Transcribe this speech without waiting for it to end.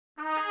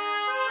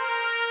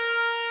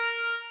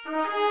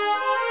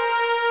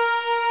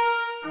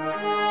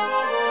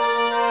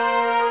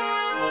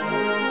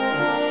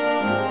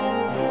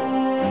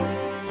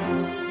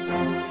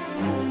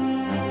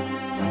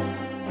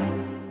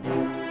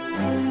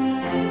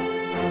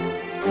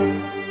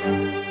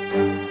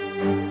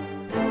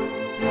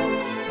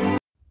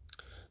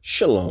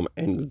Shalom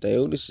and good day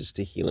all, this is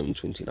the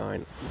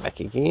Helium29 back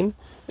again,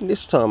 and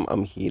this time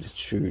I'm here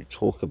to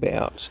talk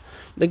about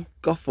the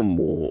Gotham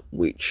War,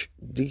 which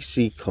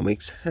DC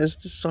Comics has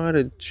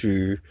decided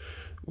to,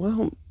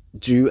 well,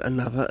 do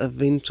another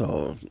event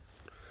on.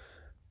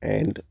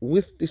 And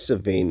with this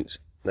event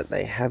that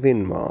they have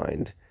in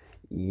mind,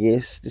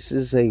 yes, this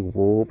is a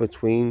war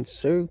between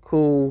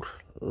so-called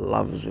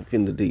lovers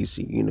within the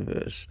DC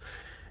universe.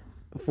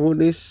 For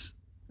this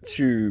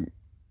to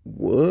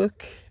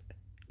work,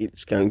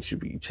 it's going to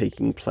be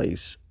taking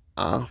place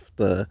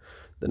after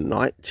the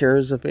Night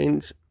Terrors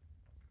event,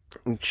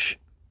 which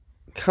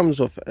comes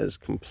off as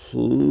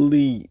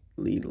completely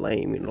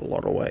lame in a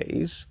lot of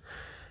ways,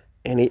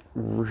 and it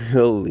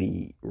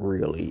really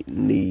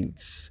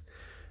needs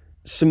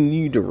some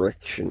new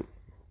direction.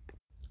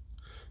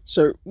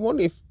 So what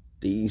if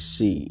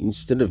DC,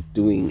 instead of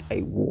doing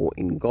a war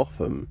in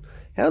Gotham,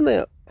 how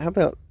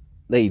about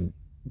they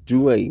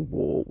do a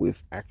war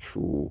with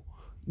actual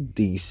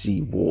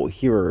DC war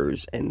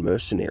heroes and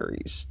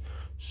mercenaries?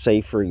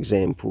 Say, for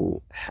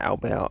example, how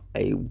about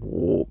a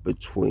war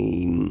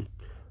between,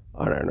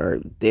 I don't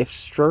know,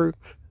 Deathstroke,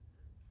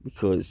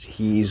 because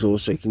he is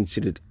also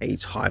considered a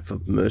type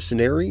of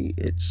mercenary.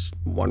 It's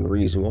one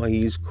reason why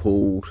he is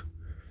called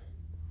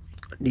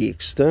the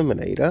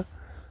Exterminator.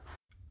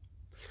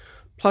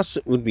 Plus,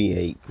 it would be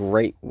a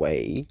great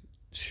way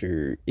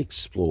to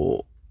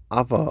explore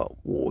other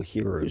war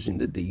heroes in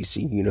the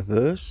DC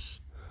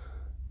universe,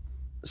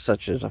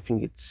 such as, I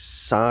think it's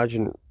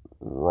Sergeant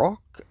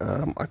Rock.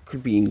 I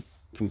could be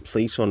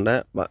incomplete on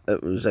that, but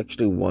it was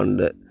actually one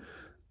that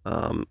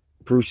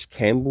Bruce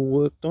Campbell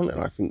worked on, and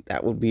I think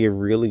that would be a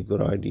really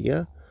good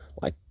idea.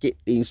 Like, get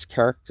these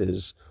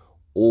characters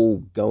all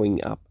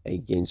going up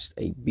against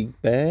a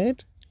big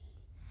bad,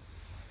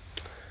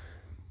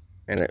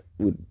 and it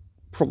would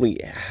probably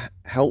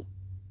help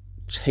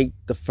take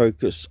the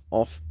focus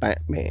off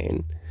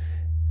Batman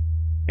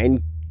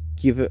and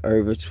give it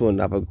over to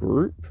another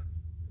group.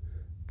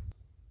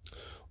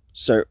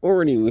 So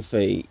already with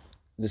a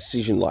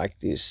decision like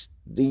this,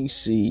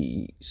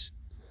 DC's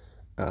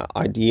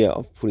idea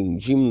of putting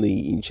Jim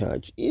Lee in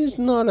charge is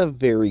not a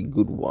very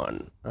good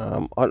one.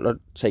 I'd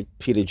take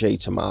Peter J.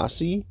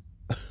 Tomasi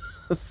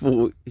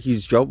for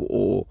his job,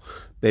 or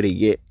better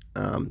yet,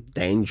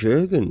 Dan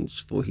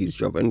Jurgens for his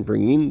job, and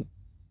bring in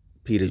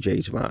Peter J.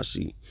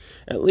 Tomasi.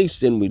 At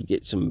least then we'd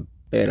get some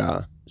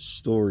better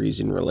stories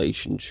in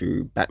relation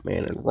to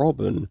Batman and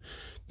Robin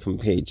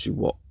compared to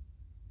what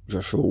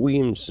Joshua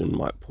Williamson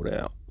might put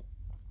out.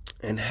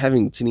 And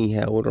having Tini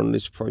Howard on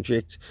this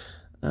project,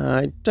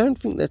 I don't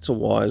think that's a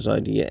wise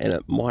idea, and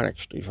it might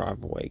actually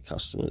drive away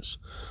customers.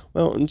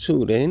 Well,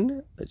 until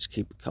then, let's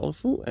keep it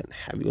colourful and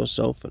have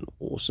yourself an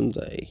awesome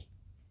day.